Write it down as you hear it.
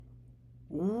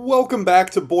Welcome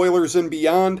back to Boilers and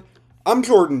Beyond. I'm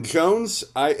Jordan Jones.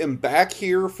 I am back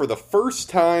here for the first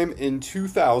time in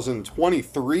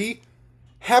 2023.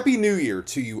 Happy New Year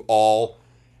to you all.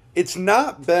 It's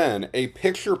not been a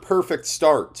picture perfect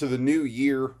start to the new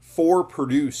year for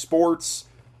Purdue sports.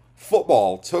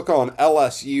 Football took on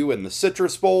LSU in the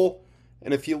Citrus Bowl,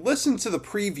 and if you listen to the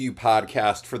preview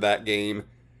podcast for that game,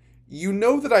 you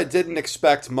know that I didn't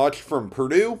expect much from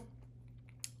Purdue.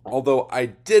 Although I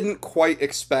didn't quite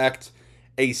expect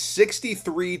a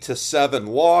 63-7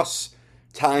 loss,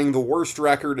 tying the worst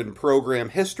record in program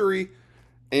history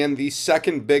and the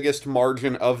second biggest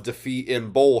margin of defeat in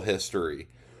bowl history.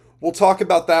 We'll talk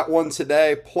about that one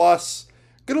today, plus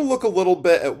going to look a little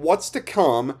bit at what's to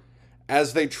come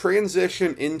as they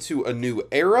transition into a new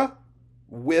era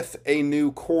with a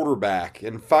new quarterback.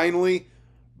 And finally,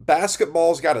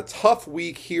 basketball's got a tough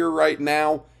week here right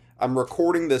now. I'm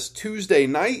recording this Tuesday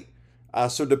night,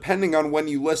 so depending on when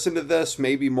you listen to this,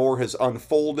 maybe more has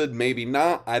unfolded, maybe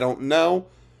not, I don't know.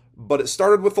 But it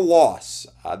started with a loss.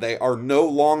 They are no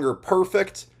longer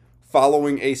perfect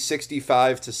following a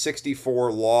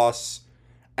 65-64 loss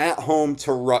at home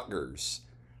to Rutgers.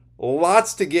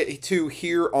 Lots to get to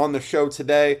here on the show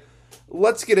today.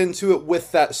 Let's get into it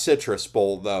with that Citrus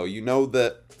Bowl, though. You know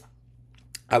that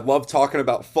I love talking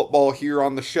about football here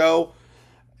on the show,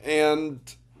 and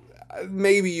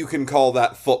maybe you can call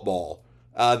that football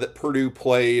that Purdue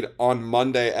played on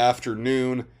Monday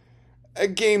afternoon. A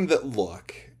game that,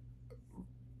 look,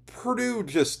 Purdue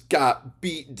just got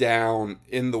beat down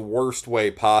in the worst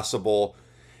way possible.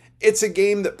 It's a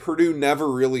game that Purdue never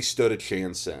really stood a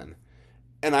chance in.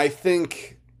 And I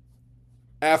think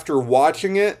after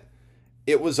watching it,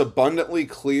 it was abundantly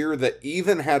clear that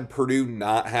even had Purdue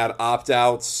not had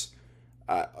opt-outs,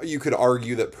 you could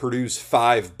argue that Purdue's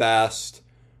five best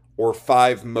or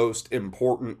five most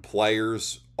important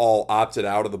players all opted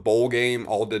out of the bowl game,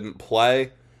 all didn't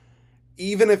play.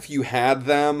 Even if you had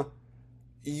them,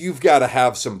 you've got to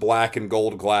have some black and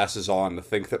gold glasses on to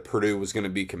think that Purdue was going to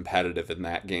be competitive in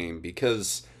that game,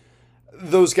 because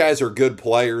those guys are good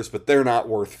players, but they're not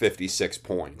worth 56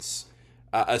 points.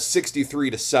 A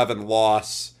 63-7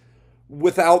 loss.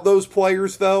 Without those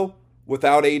players, though,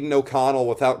 without Aiden O'Connell,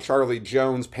 without Charlie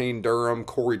Jones, Payne Durham,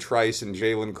 Corey Trice, and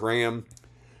Jalen Graham,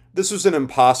 this was an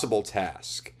impossible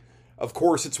task. Of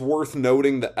course, it's worth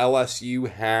noting that LSU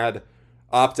had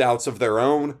opt-outs of their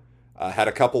own, had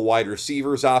a couple wide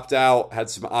receivers opt out, had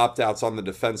some opt-outs on the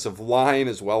defensive line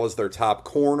as well as their top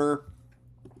corner.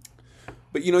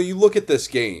 But, you look at this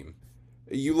game.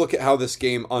 You look at how this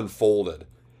game unfolded.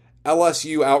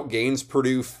 LSU outgains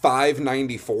Purdue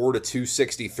 594 to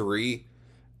 263.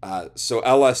 So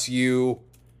LSU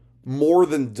more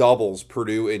than doubles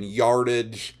Purdue in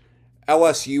yardage.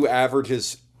 LSU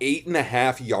averages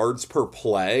 8.5 yards per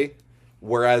play,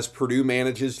 whereas Purdue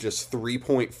manages just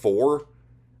 3.4.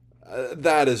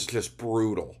 That is just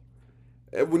brutal.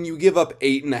 When you give up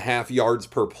 8.5 yards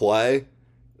per play,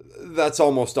 that's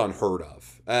almost unheard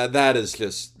of.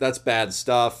 That's bad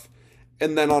stuff.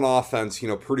 And then on offense,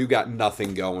 Purdue got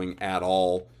nothing going at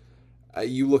all.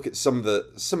 You look at some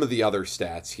of the other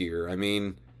stats here. I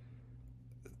mean,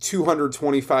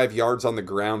 225 yards on the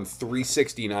ground,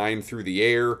 369 through the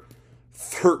air,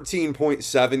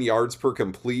 13.7 yards per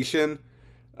completion.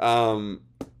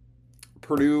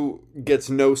 Purdue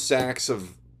gets no sacks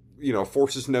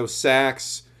forces no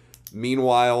sacks.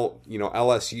 Meanwhile,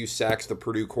 LSU sacks the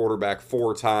Purdue quarterback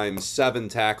 4 times, 7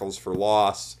 tackles for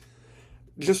loss.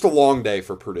 Just a long day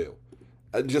for Purdue.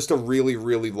 Just a really,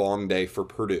 really long day for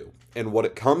Purdue. And what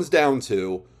it comes down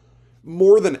to,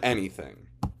 more than anything,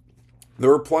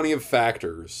 there are plenty of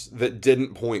factors that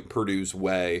didn't point Purdue's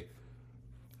way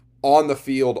on the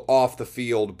field, off the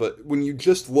field, but when you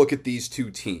just look at these two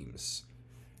teams,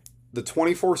 the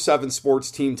 24/7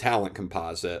 Sports Team Talent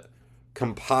Composite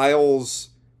compiles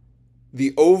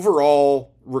the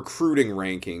overall recruiting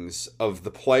rankings of the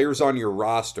players on your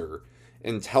roster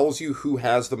and tells you who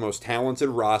has the most talented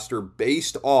roster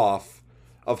based off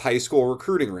of high school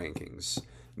recruiting rankings.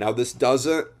 Now, this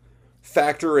doesn't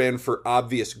factor in for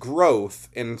obvious growth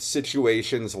in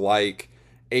situations like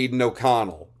Aiden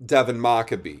O'Connell, Devin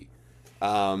Mockabee.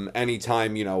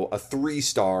 Anytime, a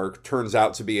 3-star turns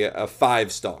out to be a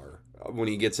 5-star when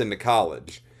he gets into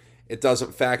college. It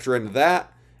doesn't factor into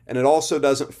that, and it also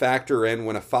doesn't factor in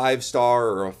when a 5-star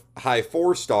or a high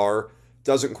 4-star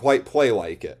doesn't quite play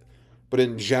like it. But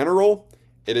in general,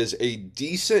 it is a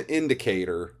decent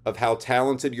indicator of how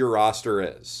talented your roster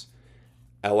is.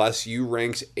 LSU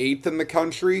ranks 8th in the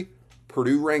country.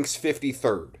 Purdue ranks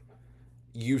 53rd.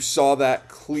 You saw that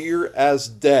clear as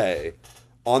day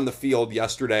on the field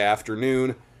yesterday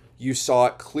afternoon. You saw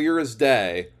it clear as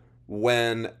day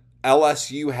when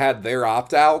LSU had their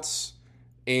opt-outs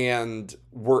and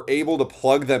were able to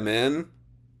plug them in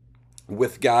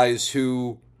with guys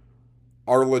who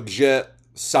are legit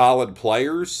solid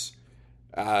players.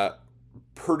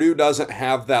 Purdue doesn't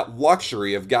have that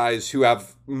luxury of guys who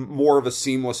have more of a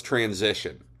seamless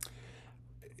transition.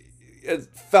 It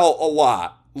felt a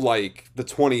lot like the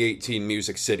 2018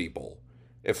 Music City Bowl,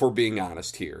 if we're being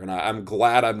honest here. And I'm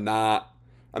glad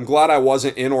I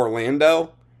wasn't in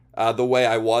Orlando the way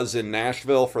I was in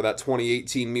Nashville for that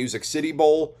 2018 Music City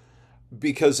Bowl,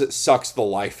 because it sucks the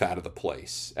life out of the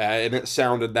place. And it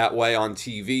sounded that way on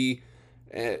TV.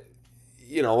 In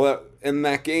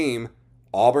that game,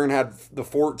 Auburn had the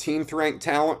 14th ranked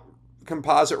talent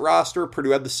composite roster.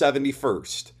 Purdue had the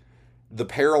 71st. The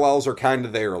parallels are kind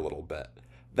of there a little bit.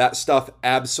 That stuff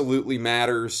absolutely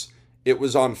matters. It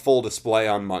was on full display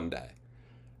on Monday.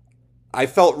 I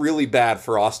felt really bad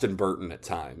for Austin Burton at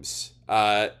times.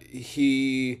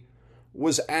 He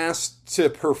was asked to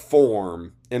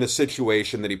perform in a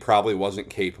situation that he probably wasn't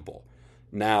capable.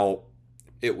 Now,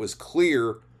 it was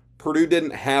clear Purdue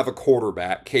didn't have a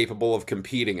quarterback capable of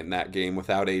competing in that game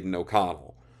without Aiden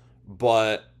O'Connell.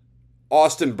 But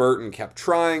Austin Burton kept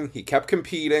trying. He kept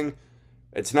competing.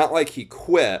 It's not like he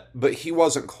quit, but he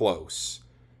wasn't close.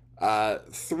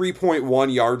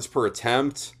 3.1 yards per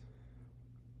attempt.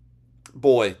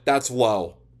 Boy, that's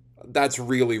low. That's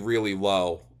really, really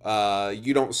low.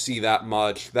 You don't see that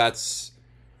much. That's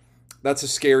a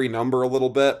scary number a little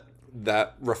bit.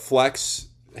 That reflects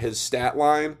his stat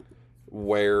line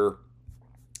where,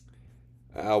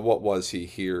 what was he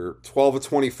here? 12 of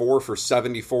 24 for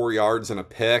 74 yards and a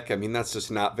pick. I mean, that's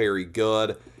just not very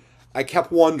good. I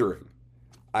kept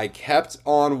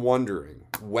on wondering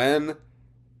when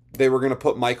they were going to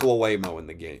put Michael Alamo in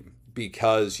the game,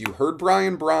 because you heard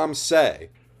Brian Brohm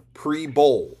say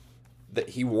pre-bowl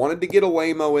that he wanted to get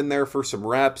Alamo in there for some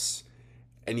reps.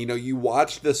 And, you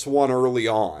watched this one early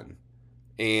on,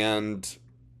 and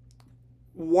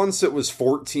once it was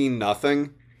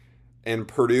 14-0 and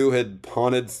Purdue had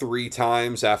punted 3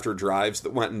 times after drives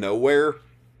that went nowhere,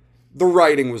 the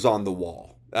writing was on the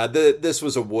wall. This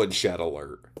was a woodshed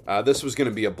alert. This was going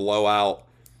to be a blowout.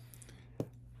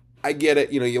 I get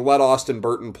it. You let Austin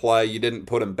Burton play. You didn't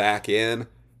put him back in.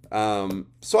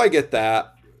 So I get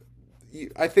that.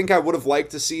 I think I would have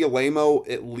liked to see Alamo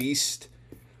at least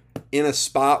in a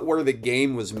spot where the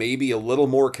game was maybe a little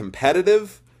more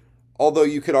competitive, although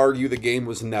you could argue the game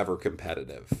was never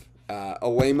competitive.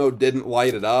 Alamo didn't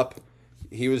light it up.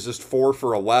 He was just 4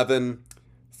 for 11,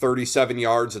 37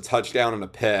 yards, a touchdown, and a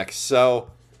pick.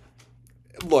 So,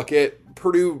 look,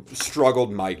 Purdue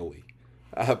struggled mightily.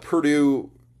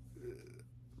 Purdue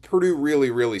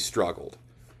really, really struggled.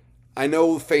 I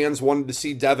know fans wanted to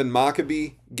see Devin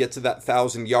Mockabee get to that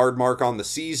 1,000-yard mark on the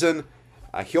season.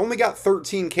 He only got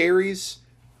 13 carries.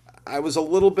 I was a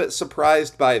little bit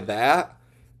surprised by that.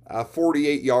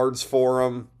 48 yards for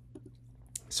him.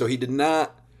 So he did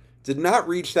not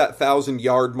reach that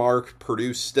 1,000-yard mark.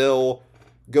 Purdue still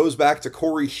goes back to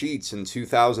Corey Sheets in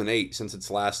 2008 since its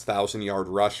last 1,000-yard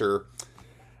rusher.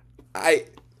 I'm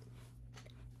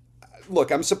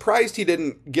surprised he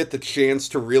didn't get the chance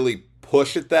to really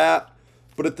push at that,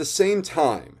 but at the same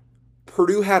time,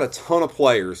 Purdue had a ton of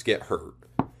players get hurt.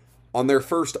 On their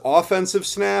first offensive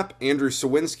snap, Andrew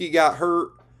Sawinski got hurt.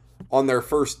 On their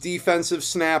first defensive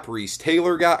snap, Reese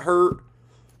Taylor got hurt.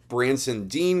 Branson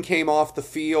Dean came off the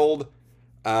field.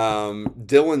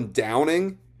 Dylan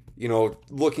Downing,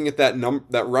 looking at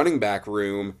that running back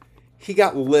room, he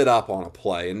got lit up on a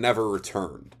play and never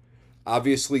returned.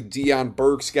 Obviously, Deion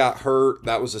Burks got hurt.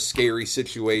 That was a scary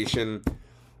situation.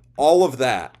 All of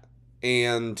that.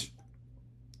 And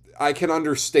I can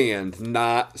understand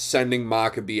not sending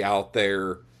Mockabee out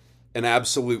there an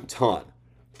absolute ton.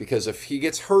 Because if he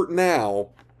gets hurt now,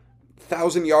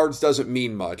 1,000 yards doesn't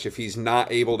mean much. If he's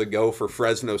not able to go for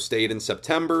Fresno State in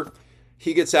September,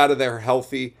 he gets out of there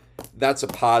healthy. That's a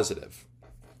positive.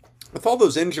 With all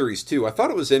those injuries, too, I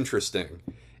thought it was interesting.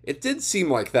 It did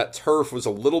seem like that turf was a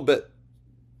little bit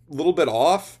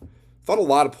off. Thought a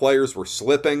lot of players were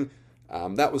slipping.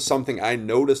 That was something I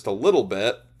noticed a little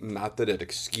bit. Not that it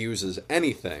excuses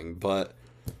anything, but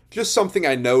just something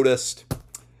I noticed.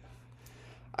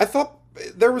 I thought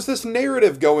there was this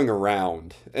narrative going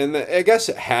around, and I guess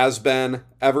it has been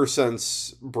ever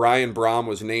since Brian Brohm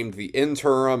was named the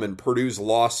interim and Purdue's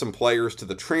lost some players to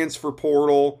the transfer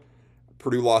portal.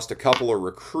 Purdue lost a couple of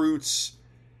recruits.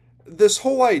 This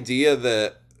whole idea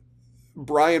that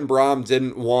Brian Brohm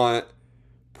didn't want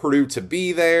Purdue to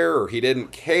be there, or he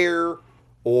didn't care,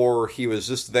 or he was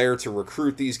just there to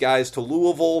recruit these guys to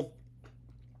Louisville.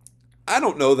 I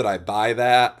don't know that I buy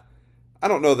that. I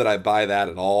don't know that I buy that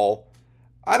at all.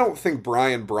 I don't think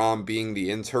Brian Brohm being the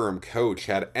interim coach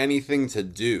had anything to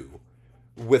do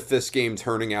with this game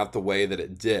turning out the way that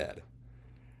it did.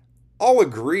 I'll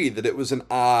agree that it was an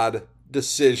odd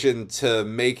decision to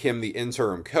make him the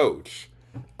interim coach.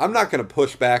 I'm not going to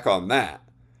push back on that.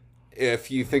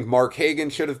 If you think Mark Hagan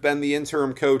should have been the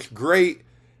interim coach, great.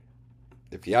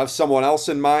 If you have someone else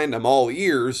in mind, I'm all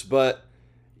ears, but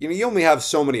you only have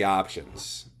so many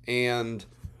options. And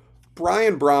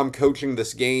Brian Brohm coaching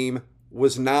this game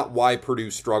was not why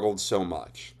Purdue struggled so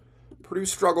much. Purdue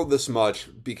struggled this much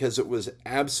because it was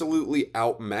absolutely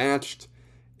outmatched.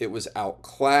 It was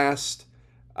outclassed.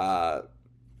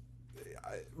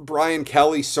 Brian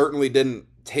Kelly certainly didn't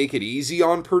take it easy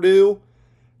on Purdue.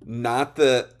 Not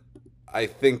that I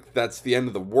think that's the end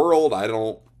of the world. I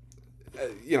don't,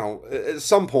 at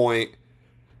some point,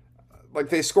 like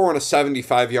they score on a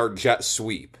 75-yard jet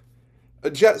sweep. A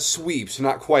jet sweep's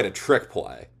not quite a trick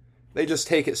play. They just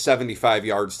take it 75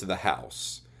 yards to the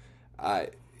house.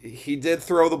 He did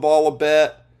throw the ball a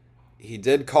bit. He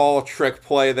did call a trick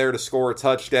play there to score a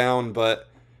touchdown, but,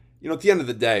 at the end of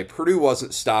the day, Purdue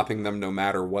wasn't stopping them no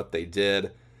matter what they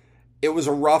did. It was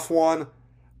a rough one.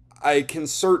 I can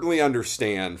certainly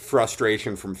understand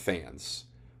frustration from fans.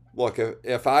 Look,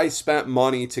 if I spent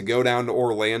money to go down to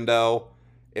Orlando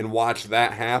and watch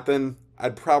that happen,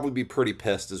 I'd probably be pretty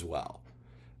pissed as well.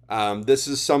 This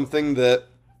is something that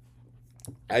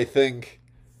I think,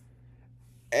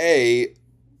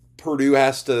 Purdue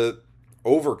has to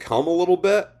overcome a little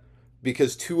bit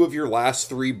because 2 of your last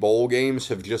 3 bowl games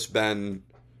have just been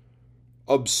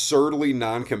absurdly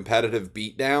non-competitive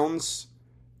beatdowns.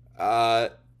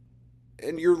 And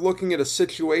you're looking at a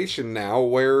situation now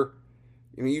where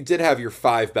you did have your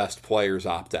 5 best players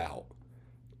opt out.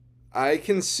 I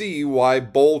can see why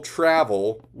bowl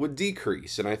travel would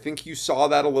decrease, and I think you saw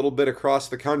that a little bit across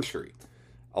the country.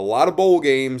 A lot of bowl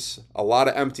games, a lot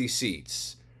of empty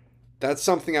seats. That's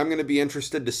something I'm going to be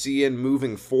interested to see in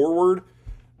moving forward.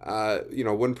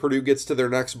 When Purdue gets to their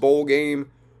next bowl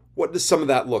game, what does some of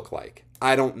that look like?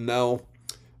 I don't know.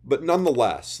 But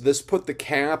nonetheless, this put the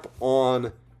cap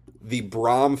on the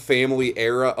Brohm family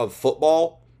era of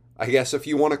football, I guess if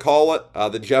you want to call it.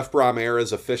 The Jeff Brohm era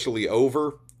is officially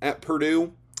over at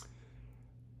Purdue.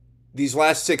 These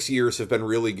last 6 years have been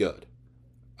really good.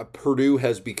 Purdue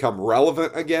has become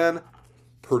relevant again.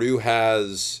 Purdue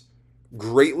has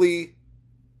greatly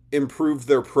improved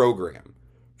their program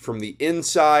from the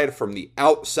inside, from the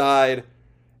outside.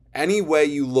 Any way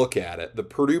you look at it, the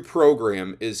Purdue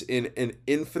program is in an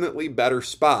infinitely better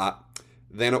spot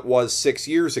than it was 6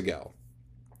 years ago.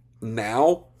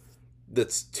 Now,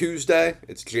 that's Tuesday.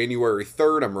 It's January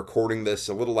 3rd. I'm recording this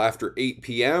a little after 8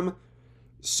 p.m.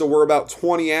 So we're about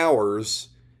 20 hours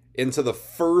into the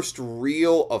first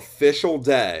real official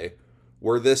day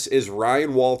where this is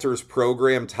Ryan Walters'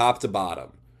 program top to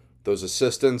bottom. Those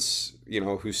assistants,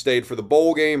 who stayed for the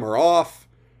bowl game are off.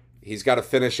 He's got to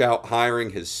finish out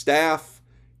hiring his staff.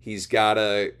 He's got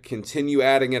to continue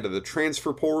adding into the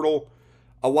transfer portal.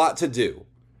 A lot to do.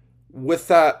 With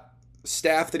that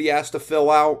staff that he has to fill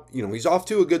out, he's off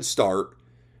to a good start.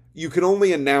 You can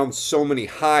only announce so many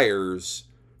hires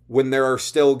when there are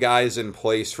still guys in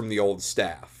place from the old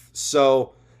staff.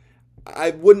 So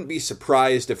I wouldn't be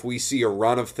surprised if we see a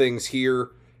run of things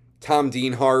here. Tom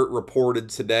Dienhart reported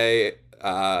today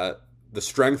the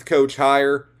strength coach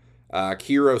hire,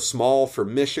 Kiro Small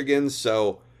from Michigan.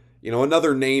 So,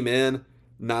 another name in.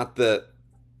 Not that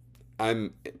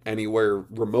I'm anywhere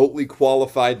remotely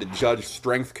qualified to judge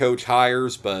strength coach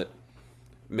hires, but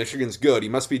Michigan's good. He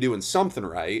must be doing something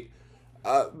right.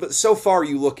 But so far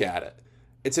you look at it,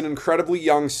 it's an incredibly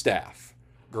young staff.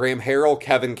 Graham Harrell,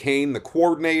 Kevin Kane, the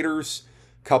coordinators,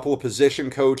 couple of position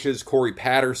coaches. Corey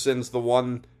Patterson's the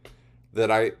one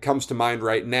that comes to mind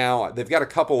right now. They've got a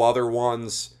couple other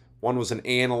ones. One was an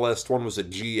analyst, one was a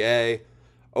GA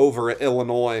over at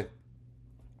Illinois.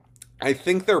 I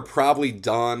think they're probably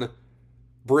done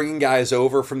bringing guys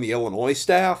over from the Illinois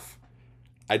staff.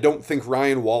 I don't think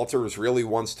Ryan Walters really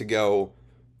wants to go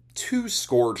too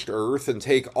scorched earth and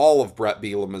take all of Brett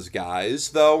Bielema's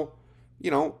guys, though,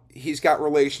 he's got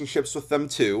relationships with them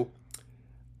too.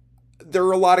 There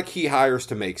are a lot of key hires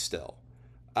to make still.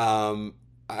 I've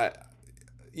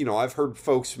heard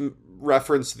folks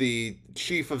reference the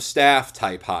chief of staff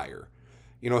type hire.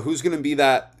 Who's going to be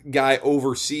that guy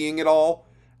overseeing it all?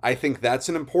 I think that's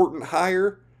an important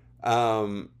hire.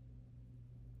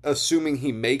 Assuming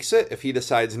he makes it. If he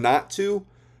decides not to,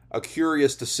 a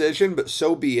curious decision, but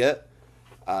so be it.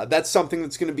 That's something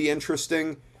that's going to be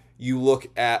interesting. You look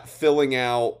at filling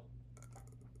out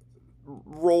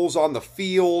roles on the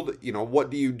field. What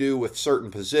do you do with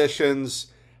certain positions?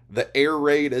 The air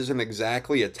raid isn't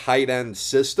exactly a tight end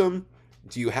system.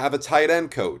 Do you have a tight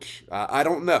end coach? I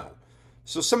don't know.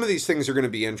 So some of these things are going to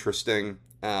be interesting.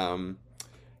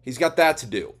 He's got that to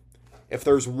do. If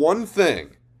there's one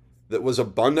thing that was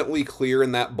abundantly clear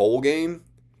in that bowl game,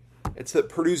 it's that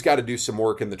Purdue's got to do some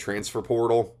work in the transfer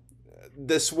portal.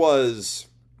 This was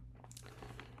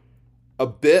a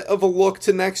bit of a look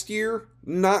to next year,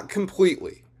 not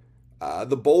completely.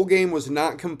 The bowl game was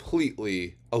not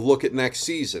completely a look at next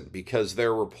season because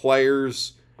there were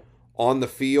players on the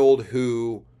field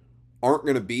who aren't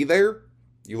going to be there.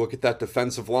 You look at that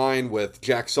defensive line with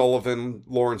Jack Sullivan,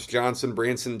 Lawrence Johnson,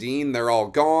 Branson Dean, they're all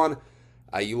gone.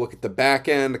 You look at the back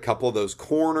end, a couple of those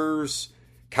corners,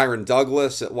 Kyron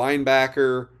Douglas at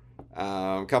linebacker,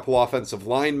 a couple offensive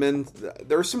linemen.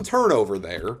 There's some turnover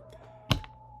there.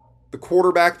 The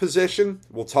quarterback position,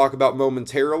 we'll talk about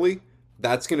momentarily.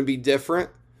 That's going to be different.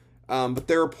 But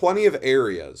there are plenty of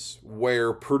areas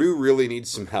where Purdue really needs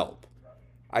some help.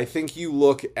 I think you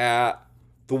look at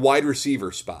the wide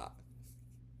receiver spot.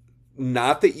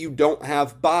 Not that you don't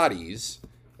have bodies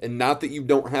and not that you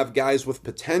don't have guys with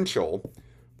potential,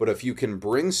 but if you can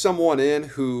bring someone in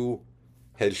who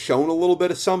has shown a little bit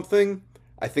of something,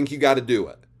 I think you got to do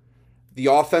it. The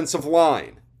offensive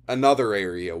line, another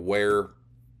area where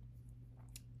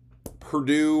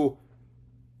Purdue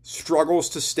struggles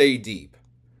to stay deep.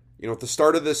 At the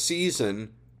start of this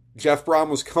season, Jeff Brohm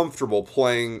was comfortable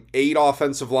playing 8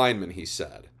 offensive linemen, he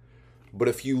said. But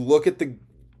if you look at the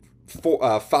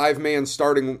 5-man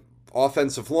starting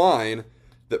offensive line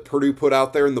that Purdue put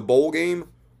out there in the bowl game,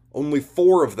 only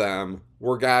 4 of them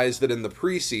were guys that in the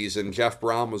preseason Jeff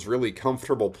Brohm was really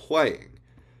comfortable playing.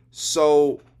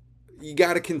 So you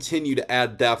got to continue to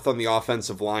add depth on the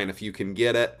offensive line if you can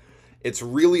get it. It's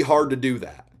really hard to do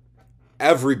that.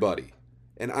 Everybody,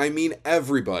 and I mean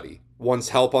everybody, wants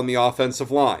help on the offensive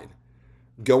line.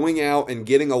 Going out and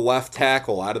getting a left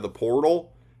tackle out of the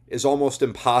portal is almost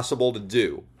impossible to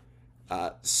do.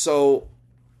 So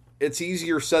it's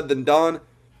easier said than done,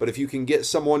 but if you can get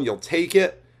someone, you'll take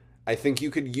it. I think you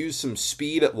could use some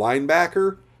speed at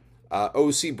linebacker.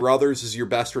 O.C. Brothers is your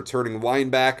best returning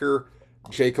linebacker.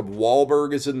 Jacob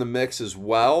Wahlberg is in the mix as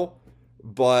well.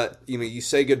 But, you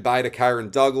say goodbye to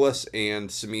Kyron Douglas and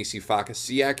Samisi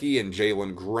Fakasieki and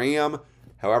Jalen Graham.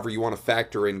 However you want to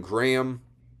factor in Graham.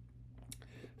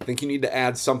 I think you need to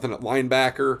add something at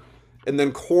linebacker. And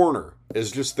then corner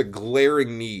is just the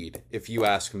glaring need, if you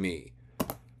ask me.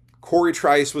 Corey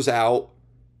Trice was out.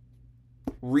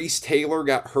 Reese Taylor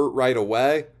got hurt right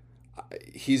away.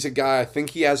 He's a guy, I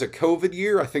think he has a COVID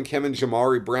year. I think him and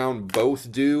Jamari Brown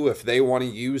both do if they want to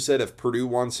use it, if Purdue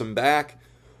wants him back.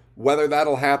 Whether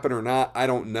that'll happen or not, I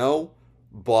don't know.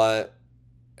 But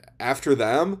after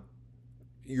them,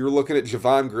 you're looking at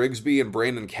Javon Grigsby and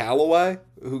Brandon Callaway,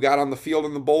 who got on the field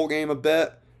in the bowl game a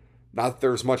bit. Not that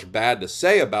there's much bad to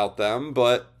say about them,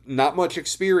 but not much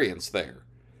experience there.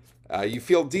 You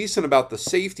feel decent about the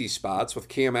safety spots with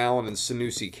Cam Allen and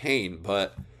Sanusi Kane,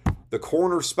 but the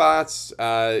corner spots,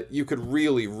 you could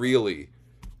really, really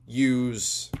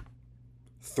use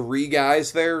 3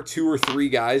 guys there, 2 or 3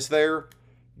 guys there,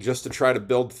 just to try to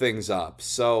build things up.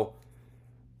 So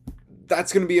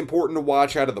that's going to be important to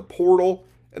watch out of the portal.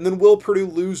 And then will Purdue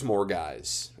lose more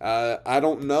guys? I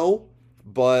don't know,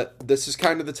 but this is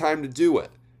kind of the time to do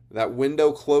it. That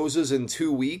window closes in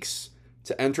 2 weeks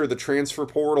to enter the transfer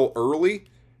portal early.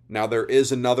 Now there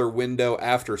is another window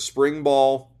after spring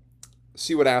ball.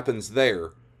 See what happens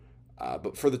there.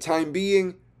 But for the time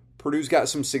being, Purdue's got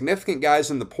some significant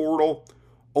guys in the portal.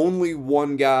 Only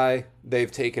one guy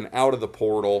they've taken out of the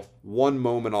portal. One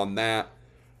moment on that.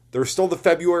 There's still the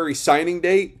February signing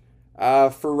date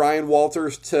for Ryan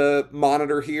Walters to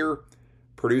monitor here.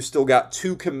 Purdue still got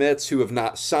 2 commits who have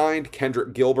not signed,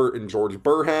 Kendrick Gilbert and George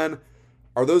Burhan.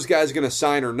 Are those guys going to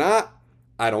sign or not?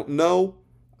 I don't know.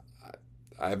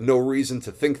 I have no reason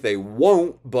to think they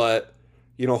won't, but,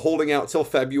 holding out till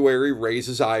February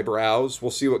raises eyebrows.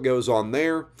 We'll see what goes on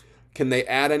there. Can they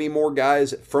add any more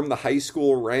guys from the high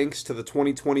school ranks to the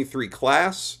 2023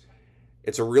 class?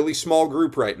 It's a really small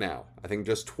group right now. I think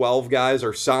just 12 guys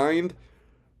are signed.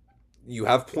 You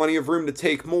have plenty of room to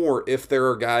take more if there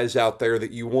are guys out there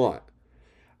that you want.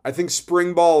 I think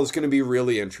spring ball is going to be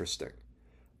really interesting.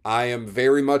 I am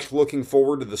very much looking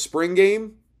forward to the spring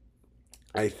game.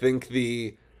 I think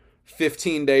the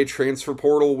 15-day transfer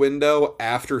portal window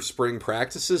after spring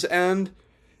practices end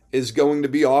is going to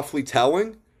be awfully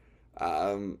telling.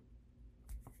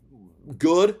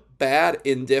 Good, bad,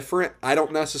 indifferent, I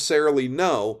don't necessarily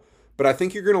know, but I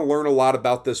think you're going to learn a lot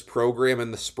about this program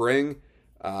in the spring.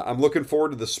 I'm looking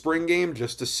forward to the spring game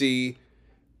just to see,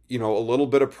 a little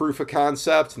bit of proof of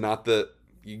concept. Not that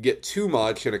you get too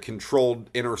much in a controlled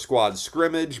inter-squad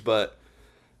scrimmage, but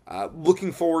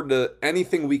looking forward to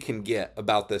anything we can get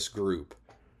about this group.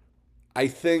 I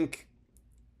think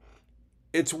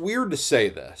it's weird to say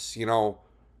this.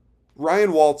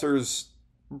 Ryan Walters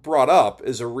brought up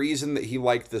as a reason that he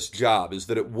liked this job is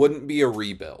that it wouldn't be a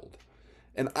rebuild.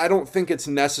 And I don't think it's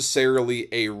necessarily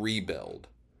a rebuild.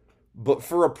 But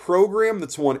for a program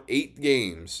that's won 8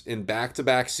 games in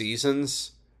back-to-back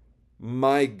seasons,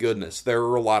 my goodness, there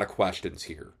are a lot of questions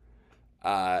here.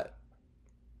 I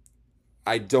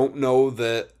don't know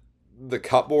that the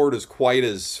cupboard is quite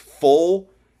as full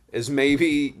as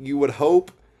maybe you would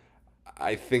hope.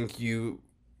 I think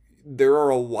there are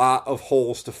a lot of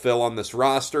holes to fill on this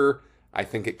roster. I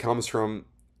think it comes from,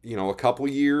 a couple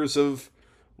of years of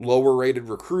lower rated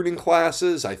recruiting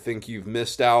classes. I think you've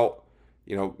missed out,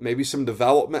 maybe some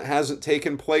development hasn't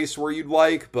taken place where you'd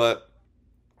like, but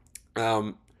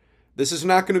this is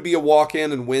not going to be a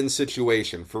walk-in and win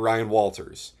situation for Ryan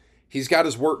Walters. He's got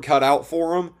his work cut out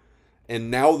for him, and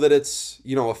now that it's,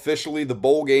 officially the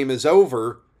bowl game is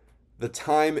over, the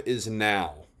time is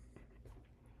now.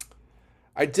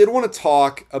 I did want to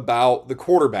talk about the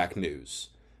quarterback news.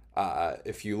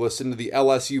 If you listen to the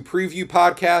LSU preview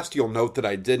podcast, you'll note that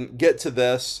I didn't get to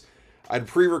this. I'd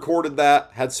pre-recorded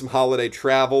that, had some holiday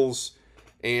travels,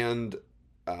 and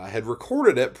had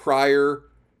recorded it prior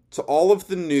to all of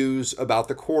the news about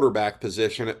the quarterback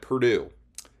position at Purdue.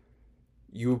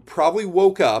 You probably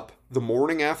woke up the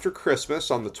morning after Christmas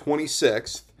on the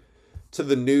 26th to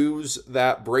the news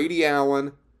that Brady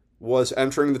Allen was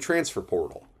entering the transfer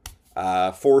portal.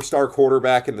 4-star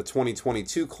quarterback in the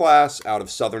 2022 class out of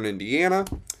Southern Indiana.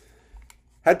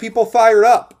 Had people fired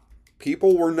up.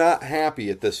 People were not happy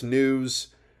at this news.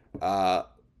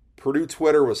 Purdue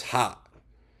Twitter was hot.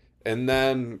 And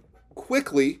then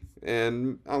quickly,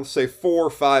 and I'll say 4 or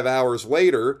 5 hours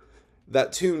later,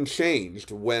 that tune changed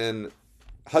when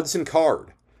Hudson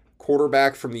Card,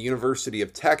 quarterback from the University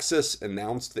of Texas,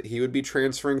 announced that he would be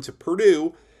transferring to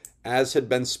Purdue, as had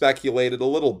been speculated a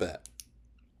little bit.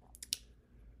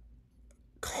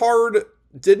 Card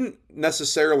didn't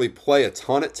necessarily play a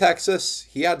ton at Texas.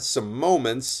 He had some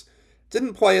moments,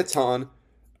 didn't play a ton.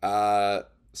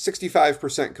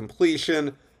 65%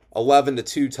 completion,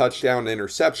 11-2 touchdown to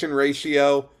interception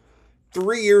ratio.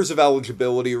 3 years of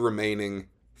eligibility remaining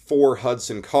for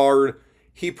Hudson Card.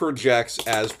 He projects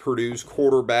as Purdue's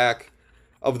quarterback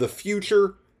of the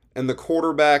future and the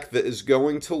quarterback that is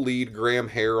going to lead Graham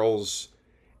Harrell's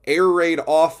air raid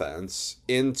offense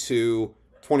into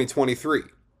 2023.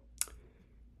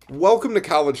 Welcome to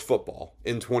college football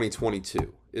in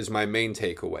 2022 is my main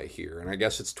takeaway here, and I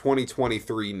guess it's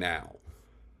 2023 now.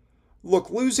 Look,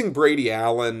 losing Brady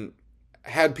Allen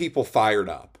had people fired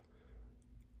up.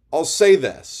 I'll say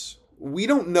this, we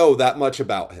don't know that much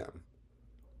about him.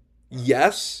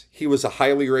 Yes, he was a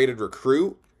highly rated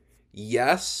recruit.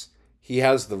 Yes, he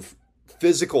has the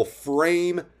physical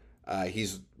frame.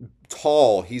 He's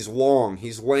tall, he's long,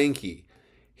 he's lanky.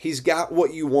 He's got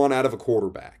what you want out of a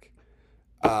quarterback.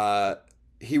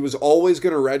 He was always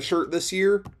going to redshirt this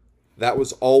year. That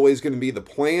was always going to be the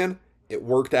plan. It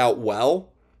worked out well.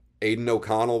 Aiden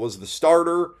O'Connell was the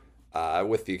starter.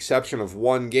 With the exception of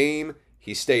one game,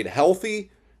 he stayed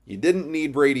healthy. You didn't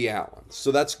need Brady Allen,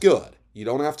 so that's good. You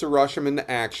don't have to rush him into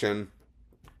action.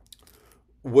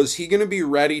 Was he going to be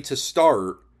ready to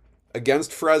start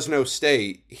against Fresno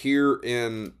State here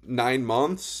in 9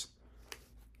 months?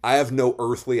 I have no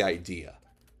earthly idea.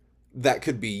 That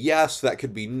could be yes, that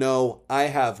could be no. I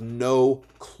have no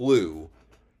clue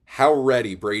how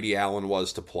ready Brady Allen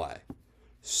was to play.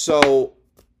 So,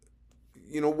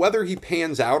 whether he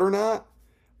pans out or not,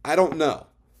 I don't know.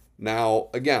 Now,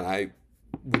 again, I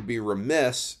would be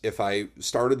remiss if I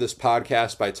started this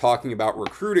podcast by talking about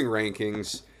recruiting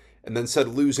rankings and then said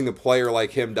losing a player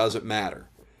like him doesn't matter.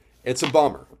 It's a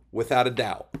bummer, without a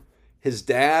doubt. His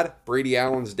dad, Brady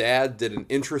Allen's dad, did an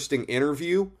interesting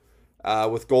interview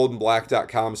with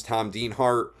GoldenBlack.com's Tom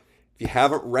Dienhart. If you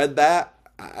haven't read that,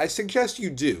 I suggest you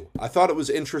do. I thought it was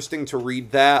interesting to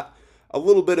read that. A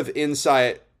little bit of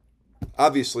insight,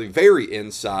 obviously very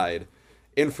inside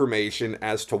information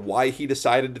as to why he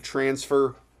decided to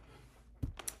transfer.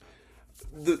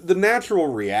 The natural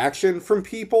reaction from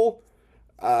people,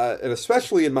 and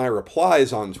especially in my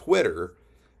replies on Twitter,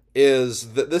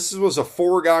 is that this was a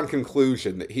foregone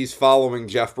conclusion that he's following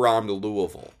Jeff Brom to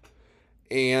Louisville.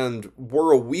 And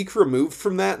we're a week removed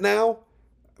from that now.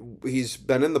 He's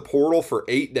been in the portal for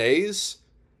 8 days.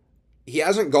 He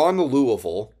hasn't gone to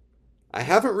Louisville. I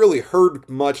haven't really heard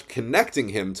much connecting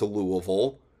him to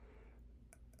Louisville.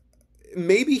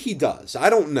 maybe he does. I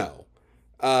don't know.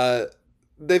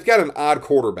 They've got an odd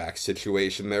quarterback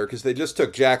situation there because they just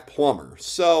took Jack Plummer.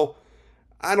 So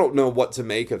I don't know what to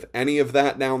make of any of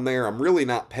that down there. I'm really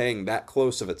not paying that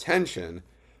close of attention.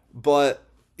 But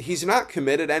he's not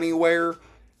committed anywhere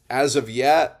as of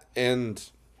yet. And,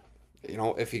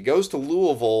 if he goes to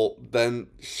Louisville, then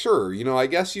sure, I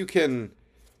guess you can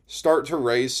start to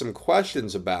raise some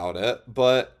questions about it.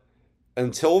 But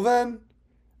until then,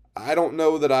 I don't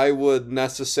know that I would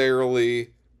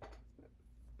necessarily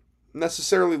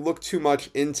look too much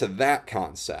into that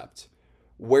concept.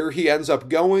 Where he ends up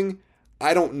going,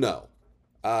 I don't know.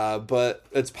 But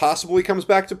it's possible he comes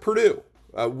back to Purdue.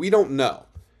 We don't know.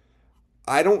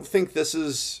 I don't think this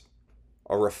is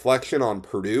a reflection on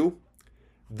Purdue.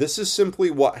 This is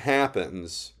simply what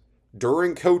happens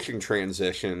during coaching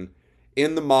transition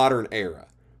in the modern era,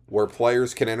 where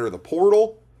players can enter the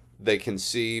portal. They can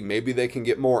see maybe they can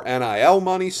get more NIL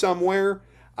money somewhere.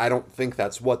 I don't think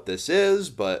that's what this is,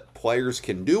 but players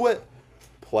can do it.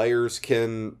 Players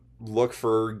can look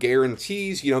for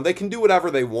guarantees. They can do whatever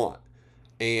they want.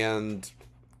 And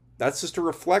that's just a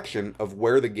reflection of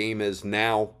where the game is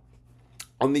now.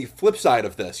 On the flip side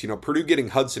of this, Purdue getting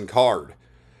Hudson Card,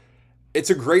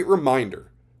 it's a great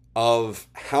reminder of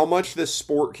how much this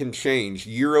sport can change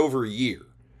year over year.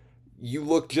 You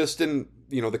look just in,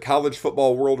 the college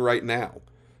football world right now.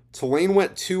 Tulane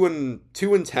went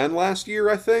 2-10 last year,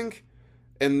 I think,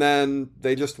 and then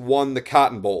they just won the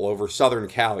Cotton Bowl over Southern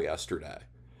Cal yesterday.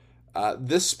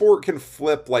 This sport can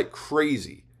flip like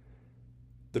crazy.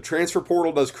 The transfer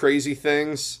portal does crazy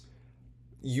things.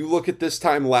 You look at this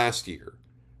time last year.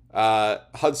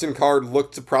 Hudson Card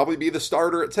looked to probably be the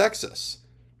starter at Texas.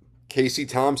 Casey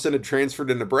Thompson had transferred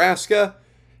to Nebraska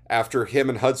after him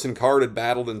and Hudson Card had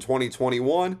battled in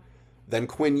 2021. Then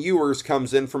Quinn Ewers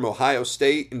comes in from Ohio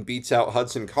State and beats out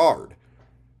Hudson Card.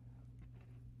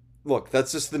 Look,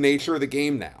 that's just the nature of the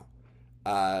game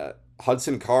now.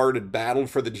 Hudson Card had battled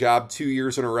for the job 2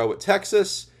 years in a row at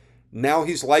Texas. Now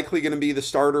he's likely going to be the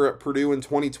starter at Purdue in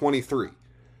 2023.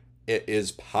 It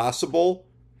is possible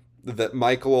that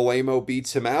Michael Alamo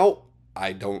beats him out.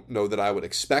 I don't know that I would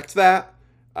expect that.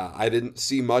 I didn't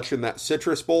see much in that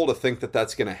Citrus Bowl to think that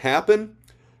that's going to happen.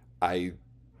 I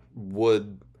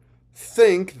would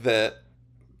think that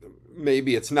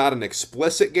maybe it's not an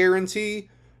explicit guarantee,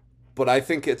 but I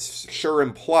think it's sure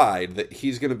implied that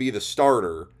he's going to be the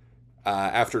starter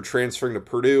after transferring to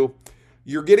Purdue.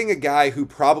 You're getting a guy who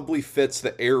probably fits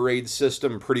the air raid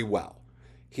system pretty well.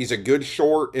 He's a good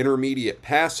short, intermediate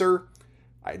passer.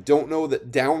 I don't know that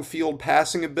downfield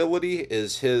passing ability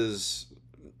is his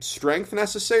strength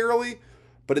necessarily,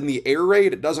 but in the air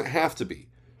raid, it doesn't have to be.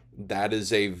 That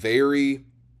is a very,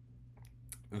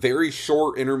 very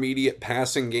short, intermediate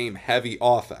passing game heavy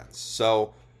offense.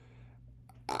 So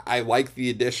I like the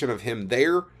addition of him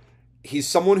there. He's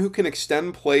someone who can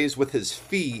extend plays with his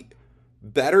feet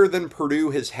better than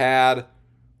Purdue has had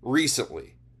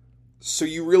recently. So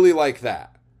you really like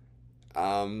that.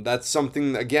 That's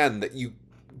something, again, that you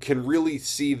can really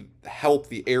see help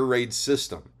the air raid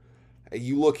system.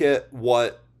 You look at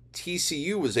what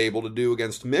TCU was able to do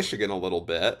against Michigan a little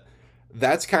bit.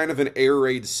 That's kind of an air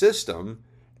raid system,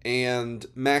 and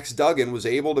Max Duggan was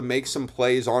able to make some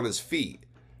plays on his feet.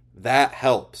 That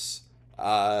helps.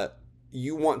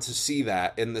 You want to see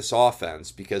that in this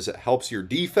offense because it helps your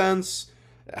defense,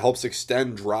 it helps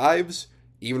extend drives,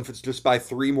 even if it's just by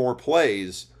 3 more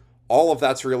plays. All of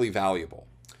that's really valuable.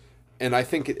 And I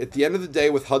think at the end of the day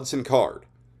with Hudson Card,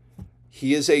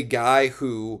 he is a guy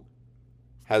who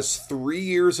has 3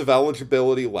 years of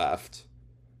eligibility left.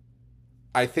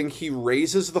 I think he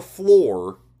raises the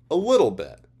floor a little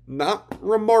bit. Not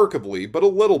remarkably, but a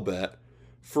little bit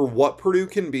for what Purdue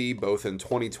can be both in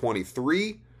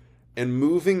 2023 and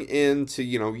moving into,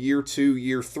 year 2,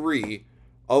 year 3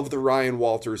 of the Ryan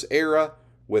Walters era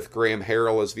with Graham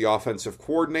Harrell as the offensive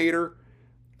coordinator.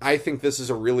 I think this is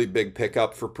a really big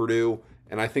pickup for Purdue,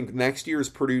 and I think next year's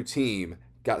Purdue team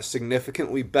got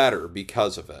significantly better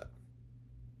because of it.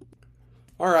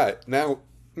 All right, now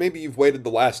maybe you've waited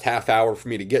the last half hour for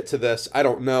me to get to this. I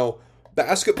don't know.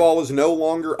 Basketball is no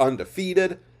longer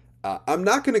undefeated. I'm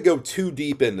not going to go too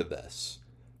deep into this.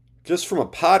 Just from a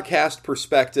podcast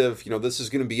perspective, this is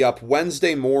going to be up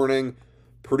Wednesday morning.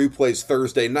 Purdue plays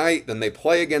Thursday night, then they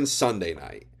play again Sunday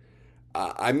night.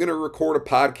 I'm going to record a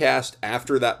podcast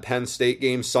after that Penn State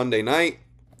game Sunday night.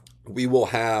 We will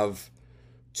have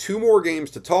 2 more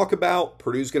games to talk about.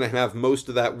 Purdue's going to have most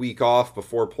of that week off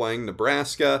before playing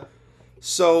Nebraska.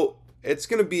 So it's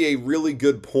going to be a really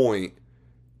good point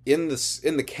in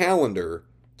the calendar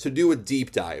to do a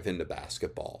deep dive into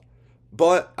basketball.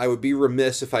 But I would be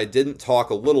remiss if I didn't talk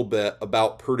a little bit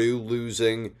about Purdue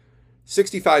losing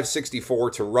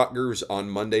 65-64 to Rutgers on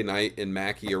Monday night in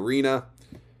Mackey Arena.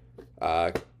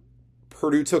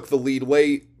 Purdue took the lead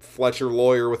late. Fletcher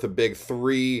Loyer with a big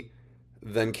three.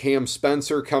 Then Cam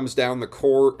Spencer comes down the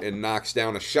court and knocks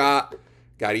down a shot.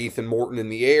 Got Ethan Morton in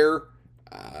the air.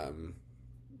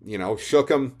 Shook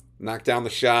him, knocked down the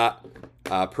shot.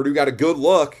 Purdue got a good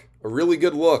look, a really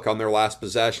good look on their last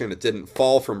possession. It didn't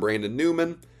fall from Brandon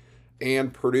Newman,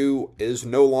 and Purdue is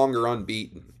no longer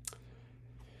unbeaten.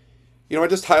 I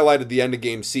just highlighted the end of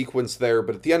game sequence there,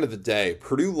 but at the end of the day,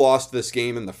 Purdue lost this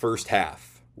game in the first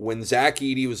half when Zach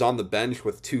Edey was on the bench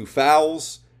with 2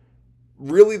 fouls.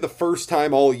 Really the first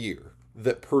time all year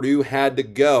that Purdue had to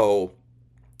go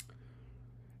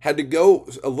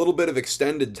a little bit of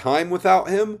extended time without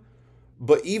him,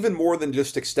 but even more than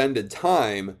just extended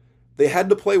time, they had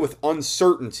to play with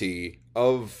uncertainty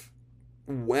of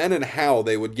when and how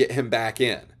they would get him back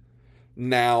in.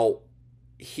 Now,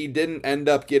 he didn't end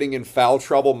up getting in foul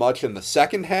trouble much in the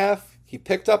second half. He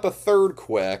picked up a third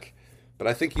quick, but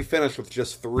I think he finished with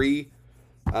just 3.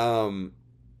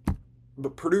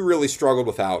 But Purdue really struggled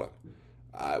without him.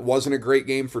 It wasn't a great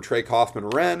game for Trey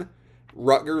Kaufman-Renn.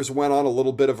 Rutgers went on a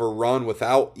little bit of a run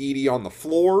without Edey on the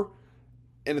floor.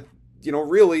 And,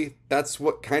 really, that's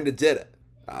what kind of did it.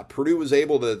 Purdue was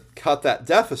able to cut that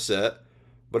deficit,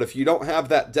 but if you don't have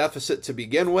that deficit to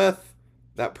begin with,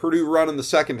 that Purdue run in the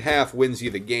second half wins you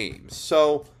the game.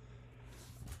 So,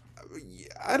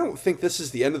 I don't think this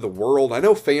is the end of the world. I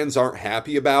know fans aren't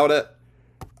happy about it.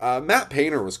 Matt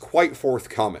Painter was quite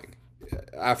forthcoming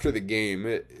after the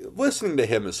game. Listening to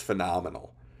him is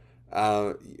phenomenal.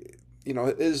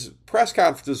 His press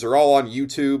conferences are all on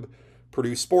YouTube.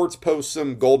 Purdue Sports posts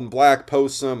them. Golden Black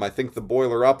posts them. I think the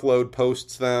Boiler Upload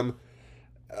posts them.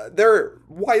 They're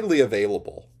widely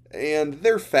available, and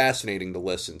they're fascinating to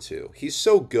listen to. He's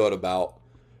so good about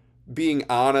being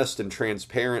honest and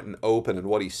transparent and open in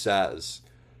what he says.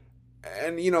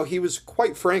 And, he was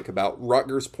quite frank about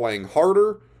Rutgers playing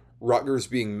harder, Rutgers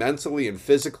being mentally and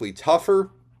physically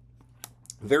tougher.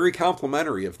 Very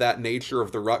complimentary of that nature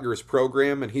of the Rutgers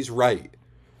program, and he's right.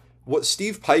 What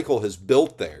Steve Pikiell has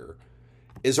built there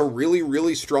is a really,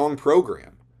 really strong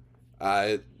program.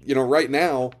 Right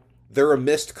now, they're a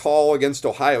missed call against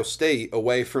Ohio State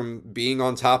away from being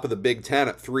on top of the Big Ten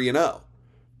at 3-0.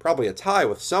 Probably a tie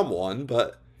with someone,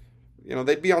 but,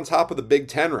 they'd be on top of the Big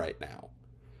Ten right now.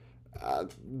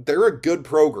 They're a good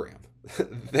program.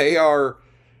 They are,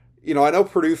 I know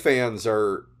Purdue fans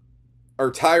are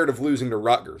tired of losing to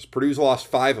Rutgers. Purdue's lost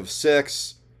 5 of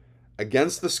 6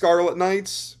 against the Scarlet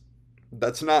Knights.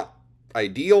 That's not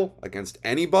ideal against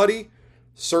anybody.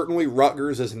 Certainly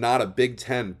Rutgers is not a Big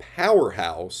Ten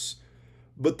powerhouse,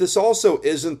 but this also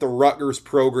isn't the Rutgers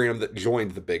program that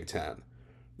joined the Big Ten.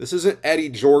 This isn't Eddie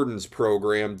Jordan's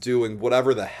program doing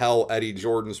whatever the hell Eddie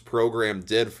Jordan's program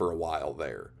did for a while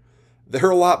there. They're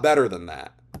a lot better than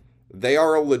that. They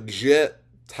are a legit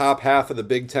top half of the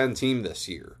Big Ten team this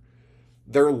year.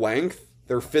 Their length,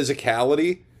 their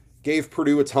physicality gave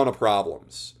Purdue a ton of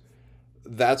problems.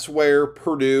 That's where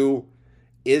Purdue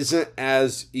isn't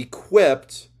as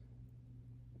equipped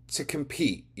to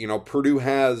compete. Purdue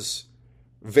has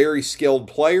very skilled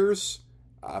players.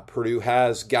 Purdue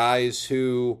has guys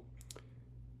who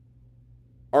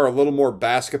are a little more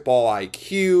basketball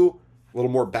IQ, a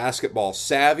little more basketball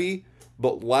savvy,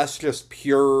 but less just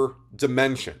pure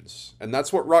dimensions. And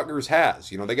that's what Rutgers has.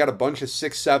 They got a bunch of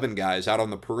 6'7" guys out on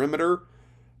the perimeter.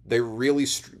 They really,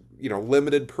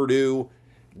 limited Purdue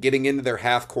getting into their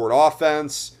half-court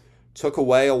offense, took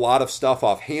away a lot of stuff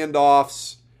off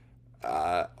handoffs,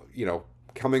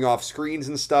 coming off screens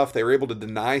and stuff. They were able to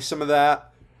deny some of that.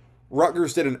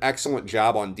 Rutgers did an excellent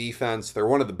job on defense. They're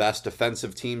one of the best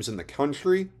defensive teams in the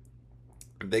country.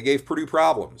 They gave Purdue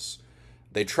problems.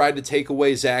 They tried to take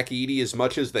away Zach Edey as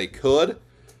much as they could.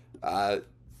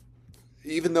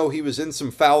 Even though he was in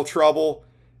some foul trouble,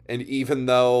 and even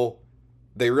though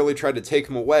they really tried to take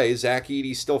him away, Zach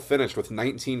Edey still finished with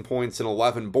 19 points and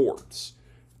 11 boards.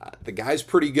 The guy's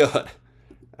pretty good.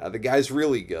 The guy's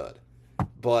really good.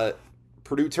 But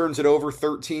Purdue turns it over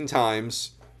 13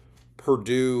 times.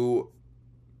 Purdue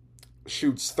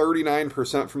shoots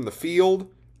 39% from the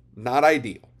field. Not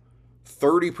ideal.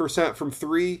 30% from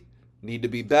 3. Need to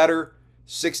be better.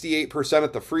 68%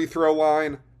 at the free throw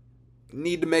line.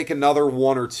 Need to make another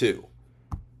 1 or 2.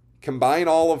 Combine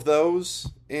all of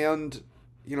those, and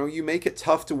you make it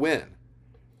tough to win.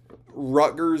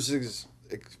 Rutgers'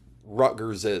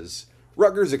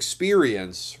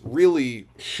 experience really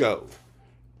showed.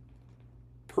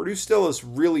 Purdue still is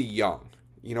really young.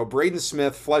 Braden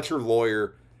Smith, Fletcher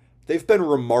Loyer, they've been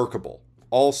remarkable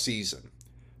all season.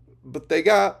 But they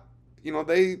got,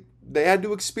 they had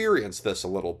to experience this a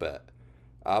little bit.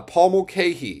 Paul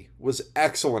Mulcahy was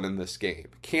excellent in this game.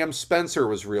 Cam Spencer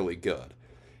was really good.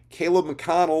 Caleb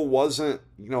McConnell wasn't,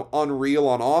 unreal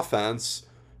on offense,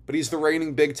 but he's the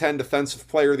reigning Big Ten Defensive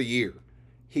Player of the Year.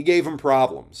 He gave him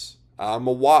problems.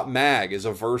 Mawot Mag is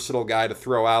a versatile guy to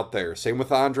throw out there. Same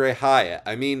with Andre Hyatt.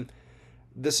 I mean,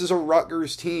 this is a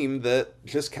Rutgers team that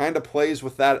just kind of plays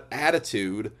with that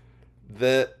attitude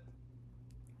that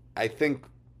I think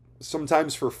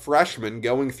sometimes for freshmen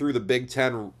going through the Big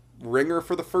Ten ringer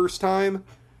for the first time,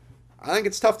 I think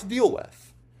it's tough to deal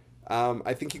with.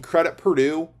 I think you credit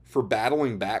Purdue for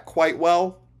battling back quite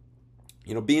well.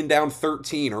 Being down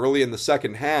 13 early in the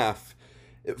second half,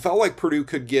 it felt like Purdue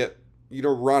could get,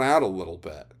 run out a little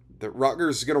bit. That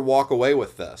Rutgers is going to walk away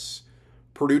with this.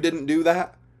 Purdue didn't do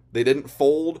that. They didn't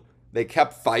fold. They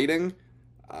kept fighting.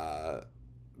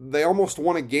 They almost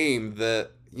won a game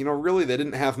that, really they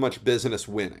didn't have much business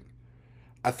winning.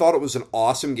 I thought it was an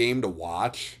awesome game to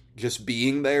watch. Just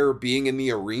being there, being in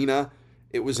the arena.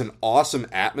 It was an awesome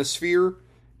atmosphere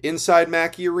inside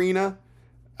Mackey Arena.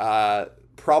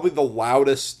 Probably the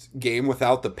loudest game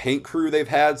without the paint crew they've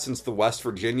had since the West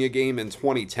Virginia game in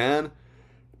 2010.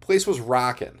 The place was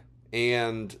rocking.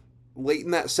 And late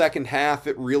in that second half,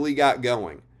 it really got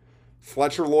going.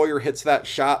 Fletcher Loyer hits that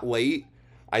shot late.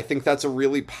 I think that's a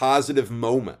really positive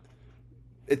moment.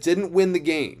 It didn't win the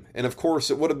game. And of course,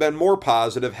 it would have been more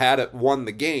positive had it won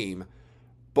the game.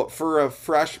 But for a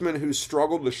freshman who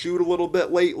struggled to shoot a little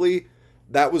bit lately,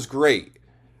 that was great.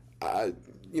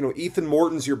 Ethan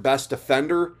Morton's your best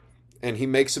defender, and he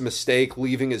makes a mistake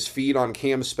leaving his feet on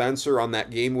Cam Spencer on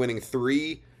that game-winning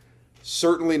three.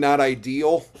 Certainly not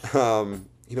ideal, from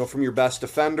your best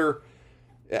defender.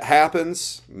 It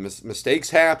happens.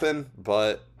 Mistakes happen,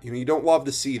 but, you don't love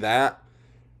to see that.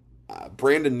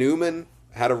 Brandon Newman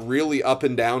had a really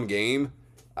up-and-down game.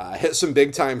 Hit some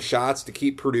big-time shots to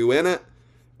keep Purdue in it.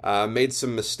 Made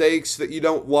some mistakes that you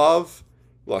don't love.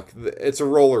 Look, it's a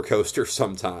roller coaster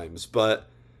sometimes, but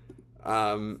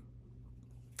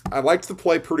I liked the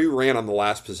play Purdue ran on the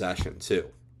last possession,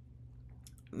 too.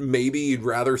 Maybe you'd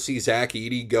rather see Zach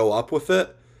Edey go up with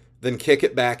it than kick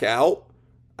it back out.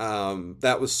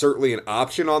 That was certainly an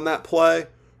option on that play.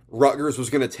 Rutgers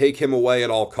was going to take him away at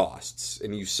all costs,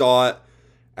 and you saw it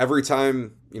every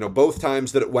time, both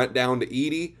times that it went down to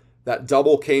Edey, that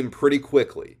double came pretty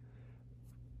quickly.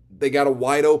 They got a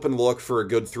wide open look for a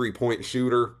good three-point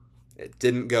shooter. It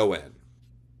didn't go in.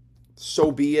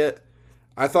 So be it.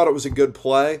 I thought it was a good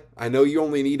play. I know you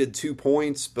only needed 2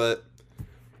 points, but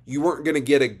you weren't going to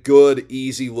get a good,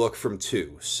 easy look from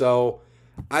 2. So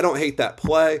I don't hate that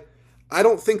play. I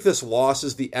don't think this loss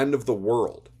is the end of the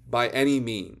world by any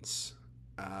means.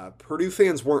 Purdue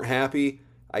fans weren't happy.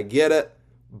 I get it,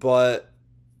 but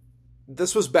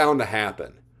this was bound to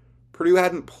happen. Purdue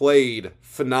hadn't played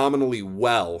phenomenally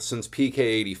well since PK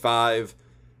 85.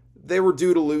 They were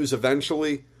due to lose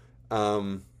eventually.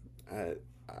 I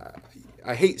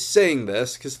hate saying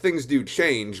this because things do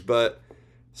change, but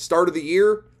start of the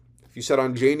year, if you said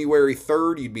on January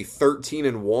 3rd you'd be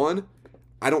 13-1,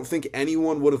 I don't think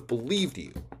anyone would have believed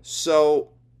you. So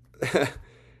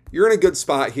you're in a good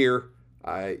spot here.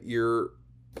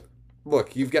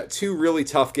 Look, you've got 2 really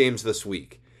tough games this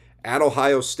week. At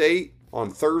Ohio State on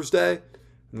Thursday,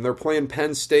 and they're playing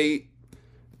Penn State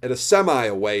at a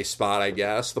semi-away spot, I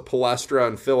guess, the Palestra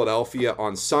in Philadelphia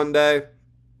on Sunday.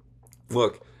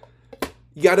 Look,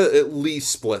 you got to at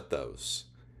least split those.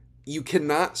 You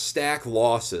cannot stack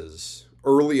losses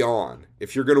early on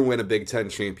if you're going to win a Big Ten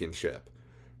championship.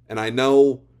 And I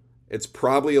know it's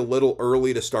probably a little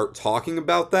early to start talking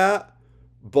about that,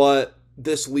 but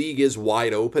this league is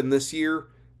wide open this year.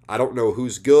 I don't know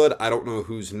who's good. I don't know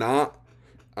who's not.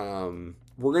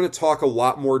 We're going to talk a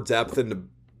lot more depth into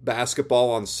basketball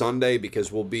on Sunday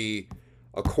because we'll be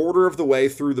a quarter of the way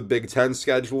through the Big Ten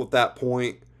schedule at that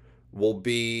point. We'll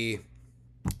be,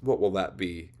 what will that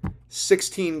be?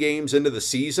 16 games into the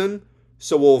season.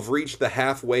 So we'll have reached the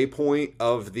halfway point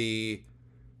of the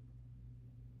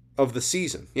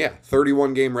season. Yeah,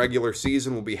 31 game regular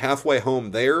season. We'll be halfway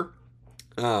home there.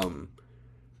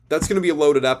 That's going to be a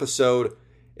loaded episode.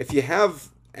 If you have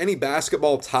any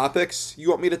basketball topics you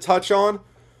want me to touch on,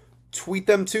 tweet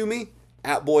them to me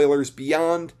at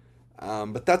BoilersBeyond.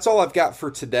 But that's all I've got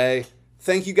for today.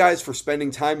 Thank you guys for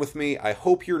spending time with me. I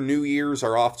hope your New Year's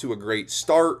are off to a great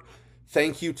start.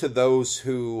 Thank you to those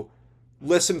who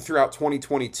listened throughout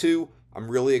 2022.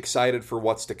 I'm really excited for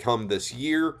what's to come this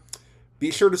year. Be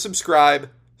sure to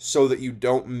subscribe so that you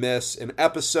don't miss an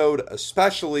episode,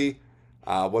 especially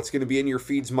what's going to be in your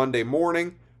feeds Monday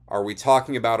morning Are we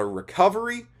talking about a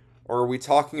recovery, or are we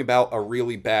talking about a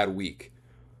really bad week?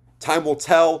 Time will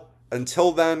tell.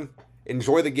 Until then,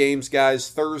 enjoy the games, guys,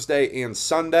 Thursday and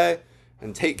Sunday,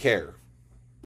 and take care.